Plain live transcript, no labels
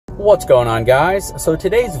What's going on, guys? So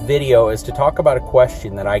today's video is to talk about a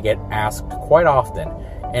question that I get asked quite often,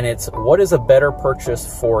 and it's what is a better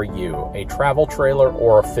purchase for you, a travel trailer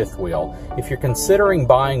or a fifth wheel? If you're considering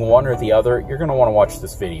buying one or the other, you're going to want to watch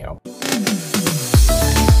this video.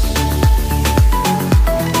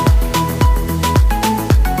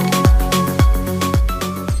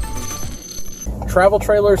 Travel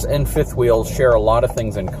trailers and fifth wheels share a lot of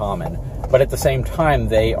things in common, but at the same time,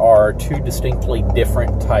 they are two distinctly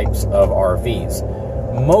different types of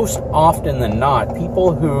RVs. Most often than not,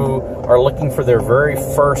 people who are looking for their very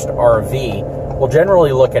first RV will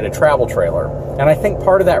generally look at a travel trailer. And I think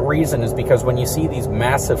part of that reason is because when you see these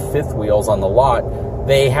massive fifth wheels on the lot,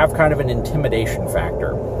 they have kind of an intimidation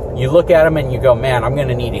factor. You look at them and you go, man, I'm going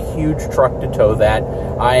to need a huge truck to tow that.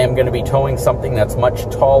 I am going to be towing something that's much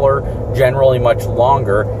taller, generally much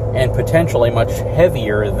longer, and potentially much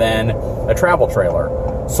heavier than a travel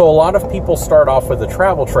trailer. So a lot of people start off with a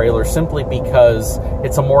travel trailer simply because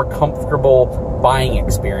it's a more comfortable buying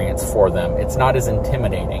experience for them. It's not as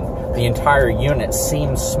intimidating. The entire unit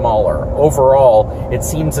seems smaller. Overall, it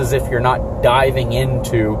seems as if you're not diving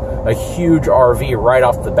into a huge RV right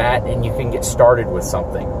off the bat and you can get started with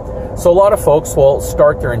something. So a lot of folks will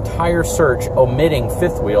start their entire search omitting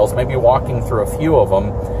fifth wheels, maybe walking through a few of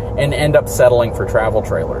them, and end up settling for travel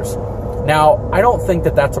trailers. Now, I don't think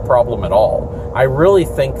that that's a problem at all. I really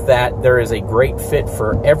think that there is a great fit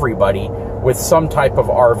for everybody with some type of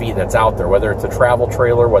RV that's out there, whether it's a travel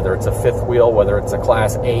trailer, whether it's a fifth wheel, whether it's a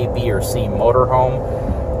Class A, B, or C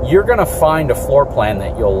motorhome. You're going to find a floor plan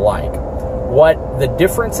that you'll like. What the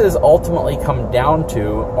differences ultimately come down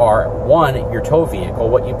to are, one, your tow vehicle,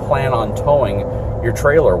 what you plan on towing your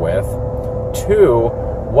trailer with. Two,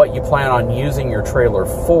 what you plan on using your trailer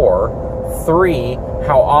for. Three,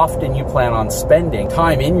 how often you plan on spending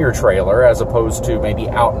time in your trailer as opposed to maybe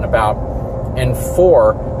out and about. And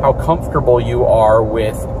four, how comfortable you are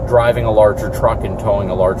with driving a larger truck and towing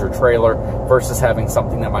a larger trailer versus having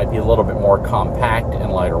something that might be a little bit more compact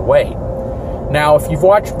and lighter weight. Now, if you've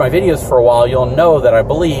watched my videos for a while, you'll know that I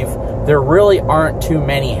believe there really aren't too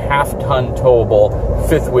many half-ton towable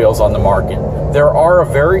fifth wheels on the market. There are a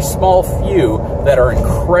very small few that are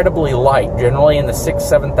incredibly light, generally in the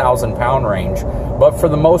 6,000–7,000 pound range. But for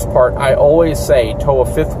the most part, I always say tow a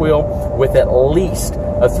fifth wheel with at least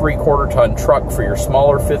a 3/4 ton truck for your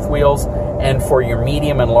smaller fifth wheels, and for your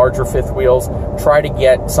medium and larger fifth wheels, try to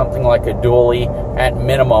get something like a dually, at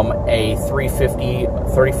minimum a 350,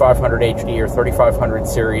 3500 HD or 3500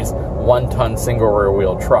 series 1-ton single rear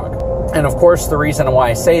wheel truck. And of course, the reason why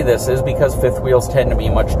I say this is because fifth wheels tend to be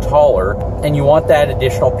much taller, and you want that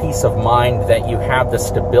additional peace of mind that you have the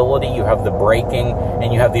stability, you have the braking,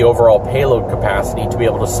 and you have the overall payload capacity to be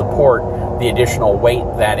able to support the additional weight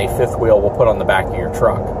that a fifth wheel will put on the back of your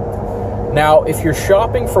truck. Now, if you're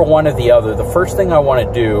shopping for one or the other, the first thing I want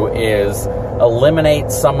to do is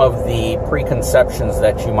eliminate some of the preconceptions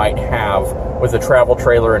that you might have with a travel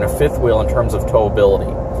trailer and a fifth wheel in terms of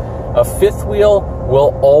towability. A fifth wheel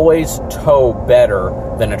will always tow better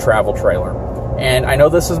than a travel trailer. And I know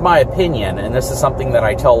this is my opinion, and this is something that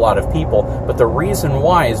I tell a lot of people, but the reason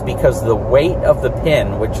why is because the weight of the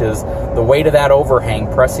pin, which is the weight of that overhang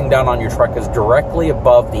pressing down on your truck, is directly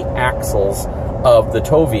above the axles of the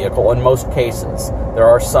tow vehicle in most cases. There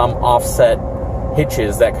are some offset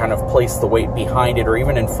hitches that kind of place the weight behind it or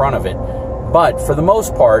even in front of it. But for the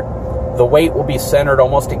most part, the weight will be centered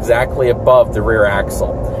almost exactly above the rear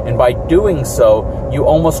axle. And by doing so, you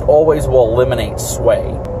almost always will eliminate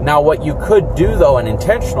sway. Now, what you could do, though, and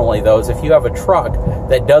intentionally, though, is if you have a truck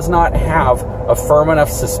that does not have a firm enough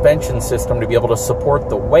suspension system to be able to support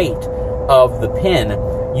the weight of the pin,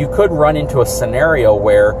 you could run into a scenario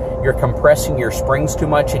where you're compressing your springs too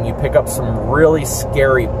much and you pick up some really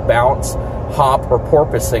scary bounce, hop, or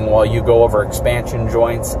porpoising while you go over expansion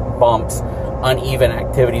joints, bumps, uneven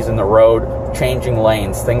activities in the road, changing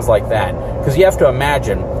lanes, things like that. Because you have to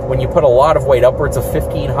imagine, when you put a lot of weight, upwards of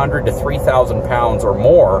 1,500 to 3,000 pounds or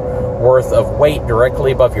more worth of weight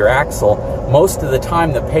directly above your axle, most of the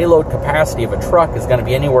time the payload capacity of a truck is going to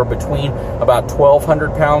be anywhere between about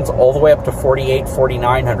 1,200 pounds all the way up to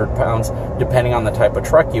 4,900 pounds, depending on the type of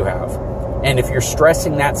truck you have. And if you're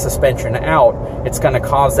stressing that suspension out, it's going to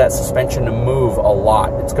cause that suspension to move a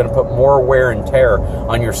lot. It's going to put more wear and tear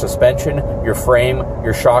on your suspension, your frame,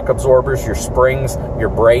 your shock absorbers, your springs, your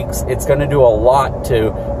brakes. It's going to do a lot to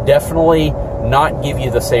definitely not give you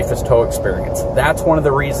the safest tow experience. That's one of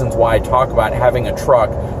the reasons why I talk about having a truck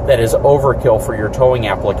that is overkill for your towing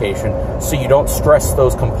application, so you don't stress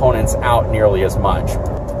those components out nearly as much.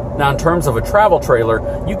 Now, in terms of a travel trailer,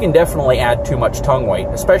 you can definitely add too much tongue weight,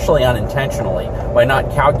 especially unintentionally, by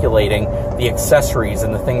not calculating the accessories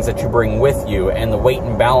and the things that you bring with you and the weight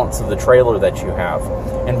and balance of the trailer that you have.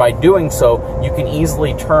 And by doing so, you can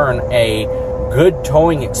easily turn a good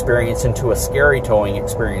towing experience into a scary towing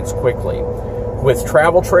experience quickly. With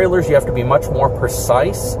travel trailers, you have to be much more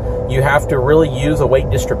precise. You have to really use a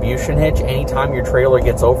weight distribution hitch anytime your trailer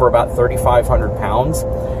gets over about 3,500 pounds.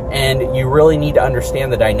 And you really need to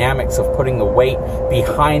understand the dynamics of putting the weight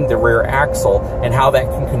behind the rear axle and how that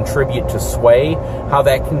can contribute to sway, how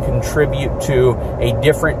that can contribute to a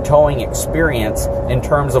different towing experience in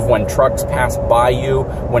terms of when trucks pass by you,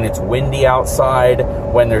 when it's windy outside,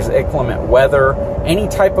 when there's inclement weather, any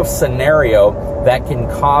type of scenario that can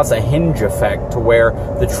cause a hinge effect to where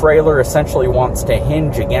the trailer essentially wants to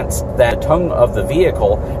hinge against that tongue of the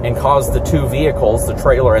vehicle and cause the two vehicles, the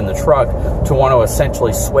trailer and the truck, to want to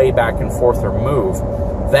essentially sway back and forth or move.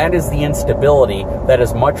 That is the instability that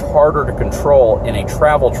is much harder to control in a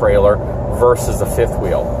travel trailer versus a fifth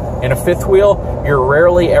wheel. In a fifth wheel, you're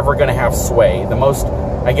rarely ever going to have sway. The most,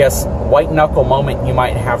 I guess, white knuckle moment you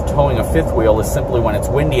might have towing a fifth wheel is simply when it's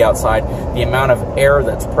windy outside. The amount of air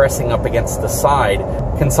that's pressing up against the side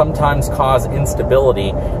can sometimes cause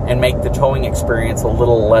instability and make the towing experience a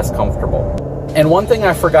little less comfortable. And one thing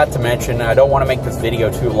I forgot to mention, and I don't want to make this video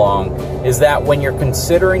too long, is that when you're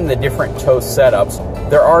considering the different tow setups,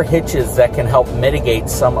 there are hitches that can help mitigate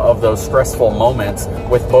some of those stressful moments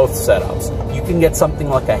with both setups. You can get something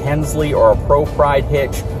like a Hensley or a Pro Pride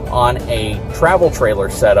hitch on a travel trailer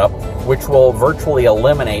setup, which will virtually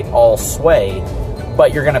eliminate all sway,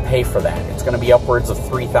 but you're going to pay for that. It's going to be upwards of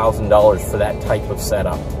 $3,000 for that type of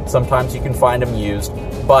setup. Sometimes you can find them used,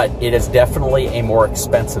 but it is definitely a more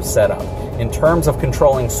expensive setup. In terms of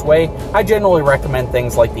controlling sway, I generally recommend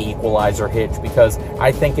things like the equalizer hitch because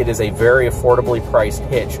I think it is a very affordably priced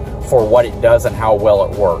hitch for what it does and how well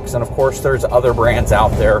it works. And of course, there's other brands out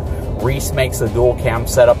there. Reese makes a dual cam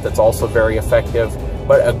setup that's also very effective,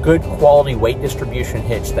 but a good quality weight distribution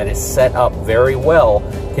hitch that is set up very well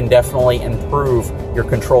can definitely improve your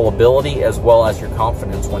controllability as well as your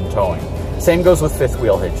confidence when towing. Same goes with fifth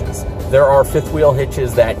wheel hitches. There are fifth wheel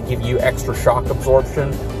hitches that give you extra shock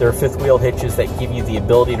absorption. There are fifth wheel hitches that give you the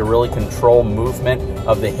ability to really control movement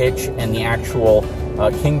of the hitch and the actual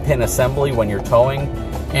kingpin assembly when you're towing.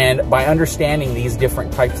 And by understanding these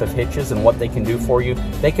different types of hitches and what they can do for you,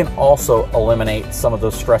 they can also eliminate some of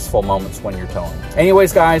those stressful moments when you're towing.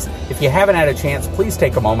 Anyways, guys, if you haven't had a chance, please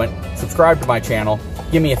take a moment, subscribe to my channel,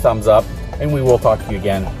 give me a thumbs up, and we will talk to you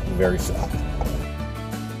again very soon.